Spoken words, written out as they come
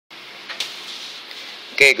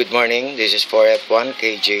Okay, good morning. This is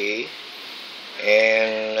 4F1KJA,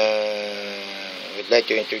 and I'd like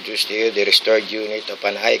to introduce to you the restored unit of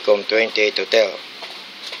an ICOM 28 hotel.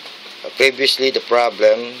 Previously, the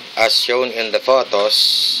problem, as shown in the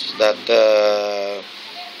photos, that the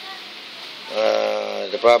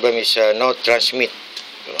problem is no transmit,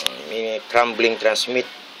 meaning crumbling transmit,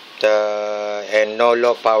 and no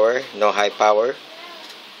low power, no high power.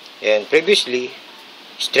 And previously,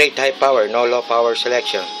 straight high power, no low power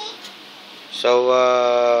selection. So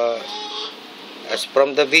as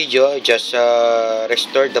from the video, I just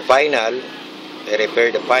restored the final, I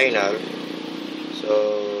repaired the final.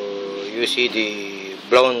 So you see the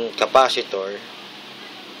blown capacitor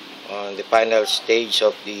on the final stage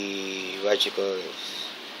of the what you call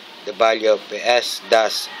the value of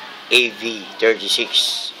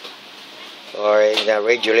S-AV36, or in the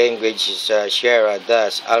radio language is Sierra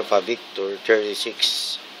Alpha Victor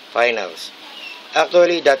 36 finals.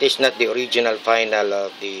 Actually, that is not the original final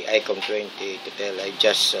of the ICOM 28 hotel. I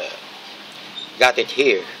just got it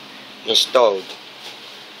here installed.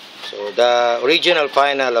 So the original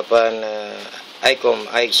final of an ICOM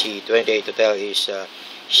IC-28 hotel is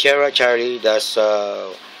Sierra Charlie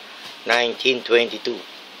 1922.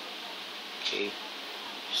 Okay.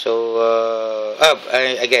 So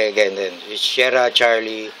again then it's Sierra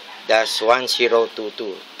Charlie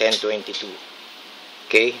 1022 1022.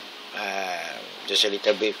 Okay, just a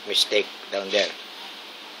little bit mistake down there.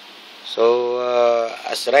 So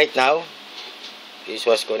as right now, this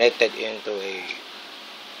was connected into a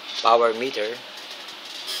power meter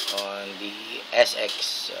on the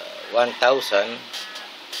SX 1000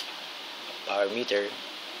 power meter.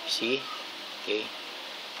 See, okay,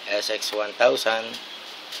 SX 1000.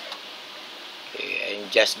 Okay, I'm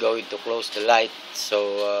just going to close the light,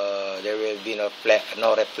 so there will be no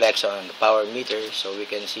reflection on the power meter, so we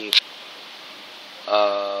can see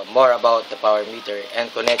more about the power meter, and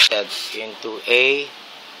connected into a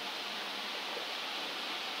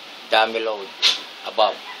dummy load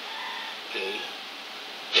above. Okay,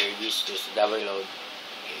 there is this dummy load.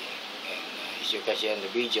 Okay. And as you can see in the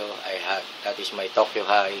video, that is my Tokyo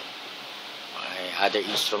High, my other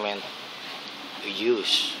instrument to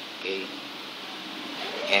use. Okay.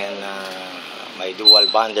 And my dual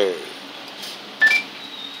bonder.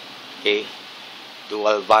 Okay,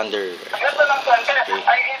 dual bonder. Okay.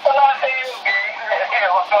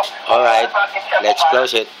 Alright, let's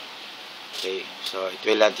close it. Okay, so it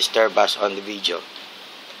will not disturb us on the video.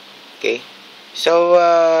 Okay, so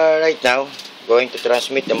right now, going to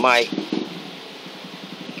transmit the mic.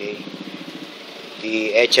 Okay,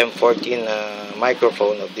 the HM14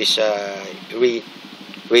 microphone of this rig.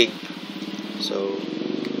 So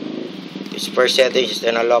its first setting is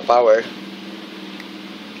in a low power.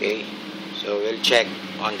 Okay, so we'll check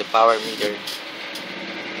on the power meter.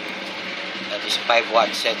 That is 5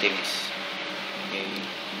 watt settings. Okay,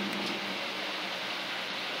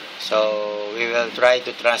 so we will try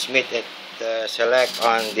to transmit it, select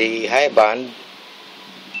on the high band.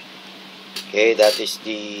 Okay, that is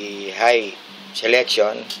the high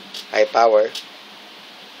selection, high power.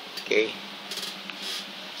 Okay,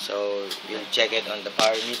 so we'll check it on the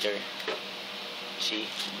power meter. See,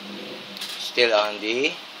 still on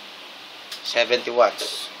the 70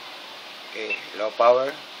 watts. Okay, low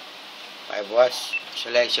power, 5 watts,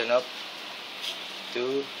 selection up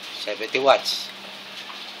to 70 watts.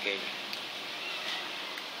 Okay.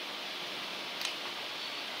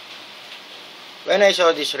 When I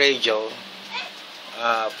saw this radio,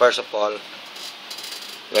 first of all,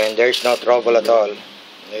 when there's no trouble at all,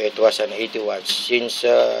 it was an 80 watts. Since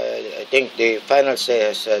I think the final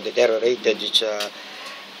says deteriorated its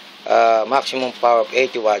maximum power of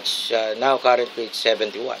 80 watts. Now currently it's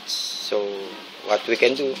 70 watts. So what we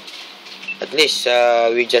can do, at least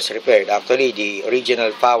we just repaired. Actually, the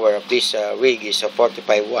original power of this rig is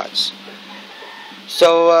 45 watts.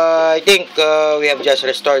 So I think we have just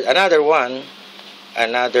restored another one,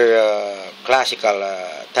 another classical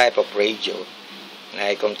type of radio,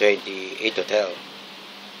 ICOM 28 hotel.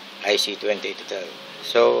 IC-28 hotel.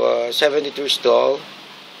 So 72 stall.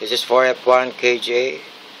 This is 4F1KJA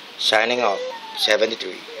signing off.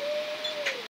 73.